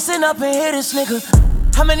 listen up and hear this nigga.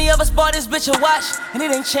 How many of us bought this bitch a watch, and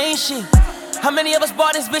it ain't changed shit? How many of us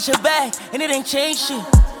bought this bitch a bag, and it ain't changed shit?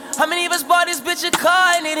 How many of us bought this bitch a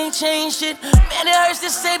car, and it ain't changed shit? Man, it hurts to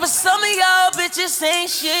say, but some of y'all bitches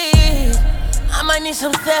ain't shit. I might need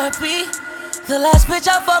some therapy. The last bitch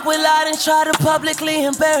I fucked with lied and tried to publicly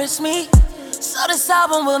embarrass me. So this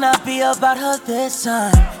album will not be about her this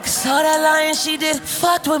time. Cause all that lying she did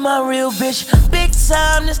fucked with my real bitch. Big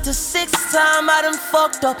time, this the 6th time I done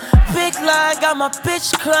fucked up. Big line, got my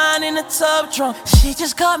bitch crying in the tub drunk. She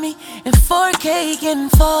just got me in 4K getting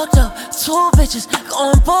fucked up. 2 bitches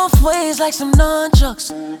going both ways like some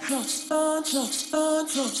nunchucks.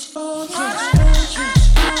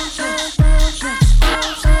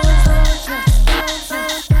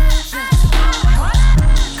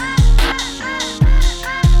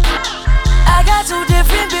 I got 2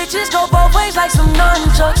 different bitches, go both ways like some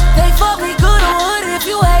nunchucks. They fuck me good or wood, if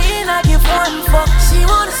you hatin', I give one fuck. She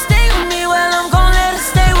wanna stay with me, well I'm gon' let her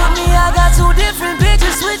stay with me. I got 2 different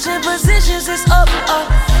bitches, switching positions, it's up, up.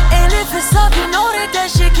 And if it's up, you know that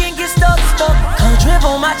shit can get stuck. Come drip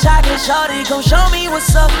on my chocolate, shawty, come show me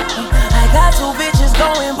what's up. I got 2 bitches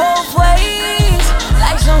going both ways,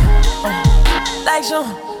 like some, like some,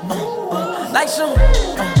 like some,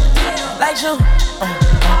 like some,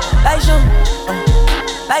 like some,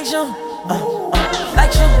 like some,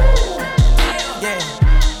 like some, yeah.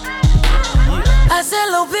 I said,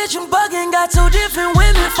 little bitch, I'm bugging. Got 2 different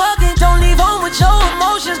women fucking. Don't leave home with your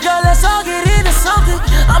emotions, girl. Let's all get into something.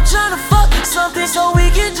 I'm tryna fuck something so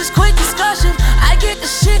we can just quick discussion. I get the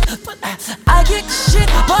shit, but I get the shit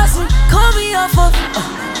bustin'. Call me off of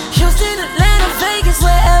Houston, Atlanta, Vegas,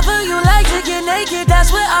 wherever you like to get naked.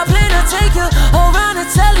 That's where I plan to take you. Around the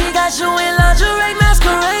telly, got you in lingerie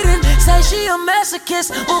masquerading. Say she a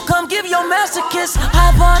masochist, well come give your master kiss.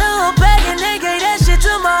 I bought her a bag and they gave that shit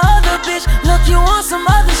to my other bitch. Look, you want some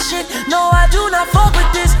other shit? No, I do not fuck with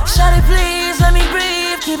this. Shawty, please, let me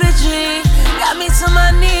breathe, keep it G. Got me to my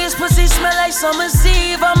knees, pussy smell like summer's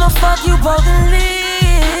eve. I'ma fuck you both and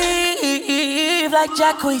leave like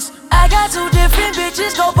Jacquees. I got 2 different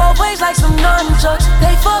bitches, go both ways like some nunchucks.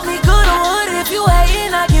 They fuck me good or wood, if you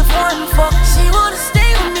hatin', I give one fuck. She wanna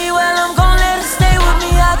stay with me, well I'm gon' let her stay with me.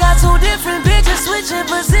 I got 2 different bitches, switching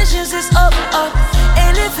positions, it's up, up.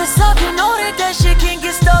 And if it's up, you know that shit can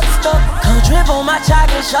get stuck. Come drip on my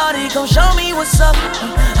chocolate, shawty, come show me what's up.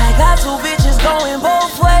 I got 2 bitches going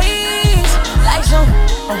both ways, like some,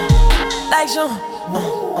 like some,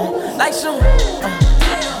 like some,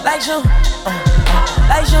 like some,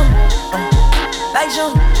 like some, like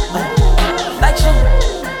some, like some,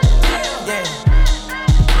 yeah.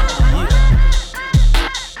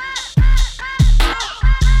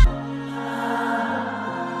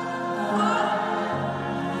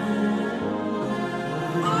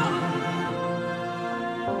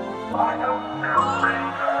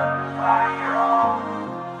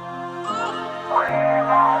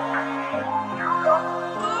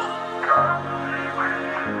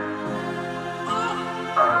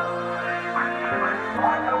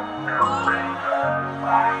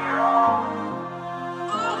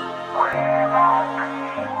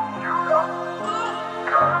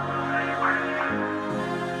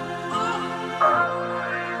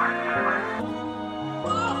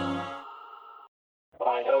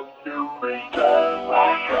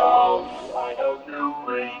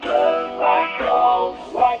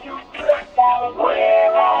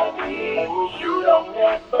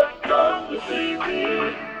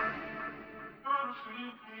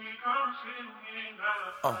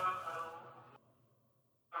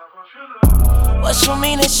 What you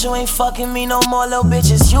mean that you ain't fucking me no more, little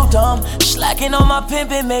bitches, you dumb. Slacking on my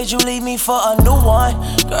pimpin' made you leave me for a new one.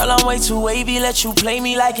 Girl, I'm way too wavy, let you play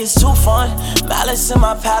me like it's too fun. Malice in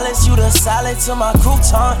my palace, you the salad to my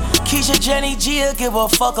crouton. Keisha, Jenny, Gia, give a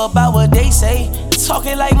fuck about what they say.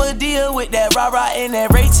 Talking like Madea with that rah-rah and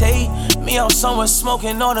that Ray-Tay. Me, I'm somewhere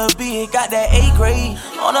smoking on a beat, got that A grade.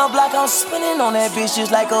 On a block, I'm spinning on that bitch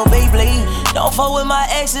just like a Beyblade. Don't fuck with my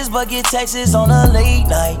exes, but get texts on a late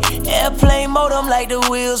night. Airplane mode, I'm like the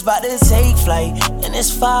wheels bout to take flight. And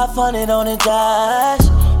it's 500 on the dash.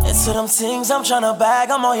 And to them things I'm tryna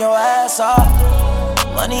bag, I'm on your ass off.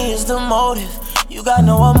 Money is the motive, you got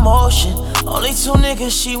no emotion. Only two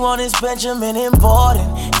niggas she want is Benjamin and Borden.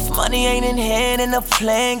 If money ain't in hand and the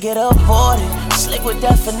plan get aborted. Slick with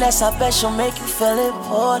that finesse, I bet she'll make you feel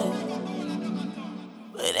important.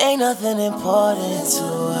 But ain't nothing important to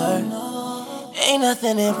her. Ain't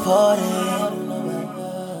nothing important.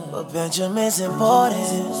 But Benjamin's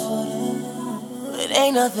important. But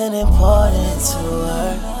ain't nothing important to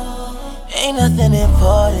her. Ain't nothing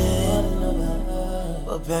important.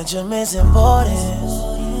 But Benjamin's important.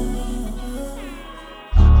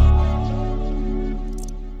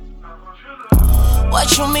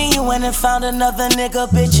 What you mean you went and found another nigga,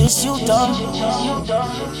 bitches, you dumb?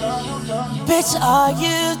 Bitch, are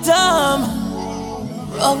you dumb?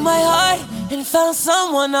 Broke my heart and found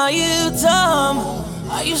someone, are you dumb?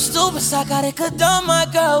 Are you stupid, psychotic, or dumb, my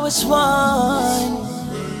girl, which one?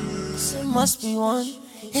 'Cause it must be one.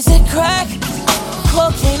 Is it crack,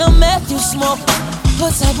 cocaine, or meth you smoke?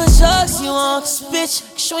 What type of drugs you on? 'Cause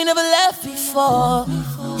bitch, you ain't never left before.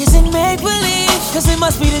 Is it make-believe? 'Cause it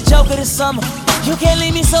must be the joke of the summer. You can't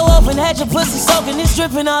leave me so open, had your pussy soaking, it's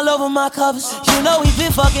dripping all over my covers. You know we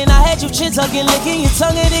been fucking, I had you chin tucking, licking your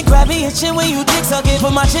tongue and then grabbing your chin when you dick sucking.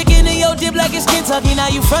 Put my chicken in your dip like it's Kentucky. Now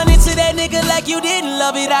you frontin' to that nigga like you didn't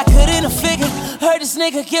love it. I couldn't have figured, heard this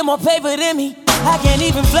nigga get more paper than me. I can't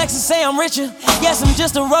even flex and say I'm richer. Yes, I'm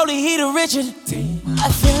just a rollie, he the Richard. I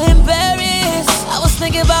feel embarrassed, I was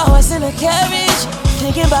thinking about horse in a carriage.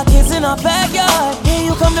 Thinking about kids in our backyard. Here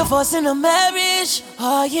you come to force in a marriage.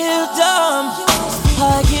 Are you dumb?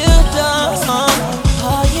 Are you dumb?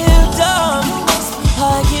 Are you dumb?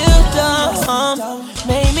 Are you dumb?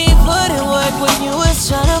 Made me put in work when you was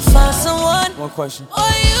trying to find someone. One question.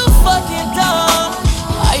 Are you fucking dumb?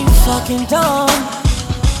 Are you fucking dumb?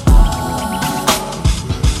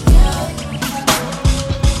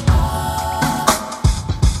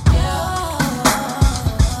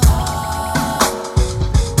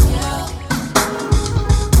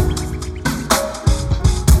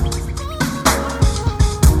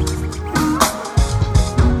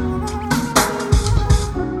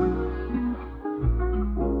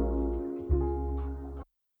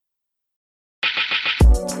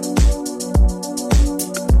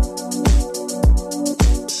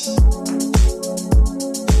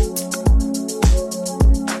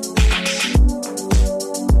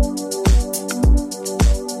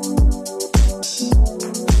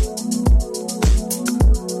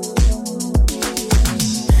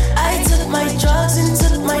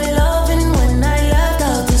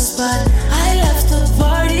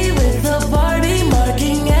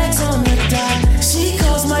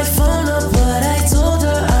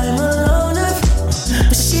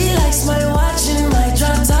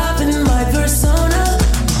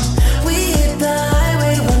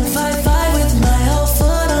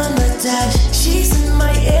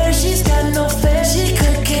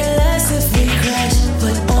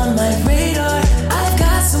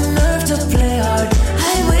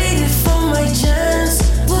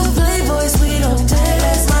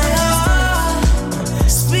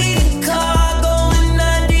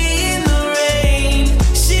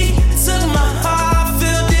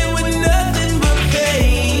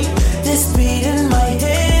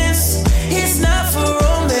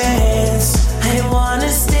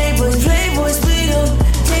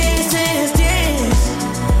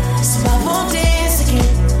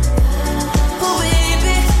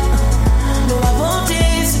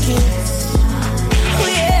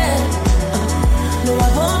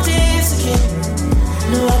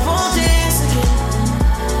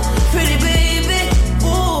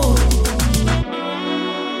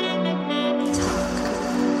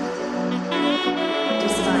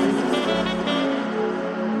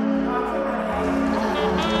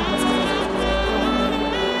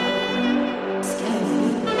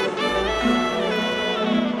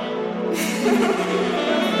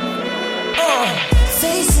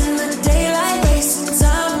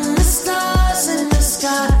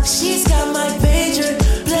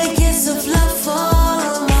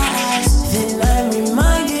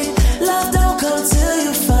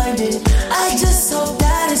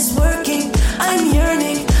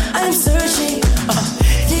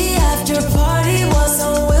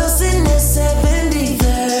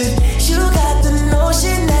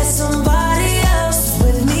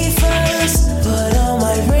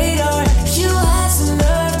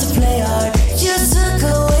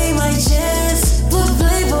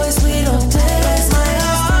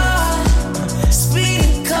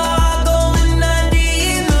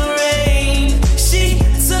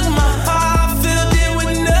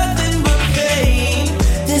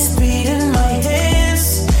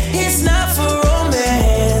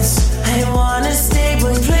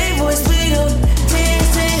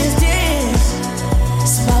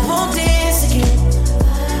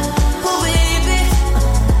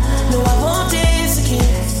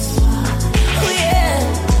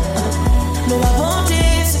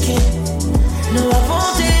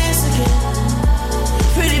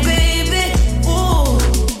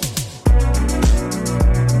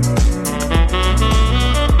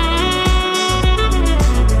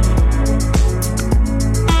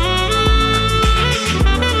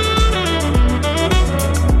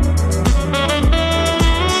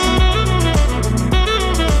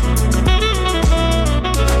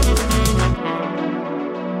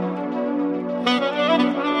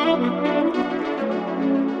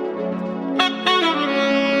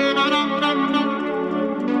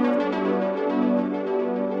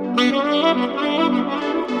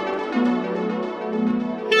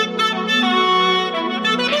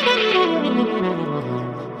 Thank you.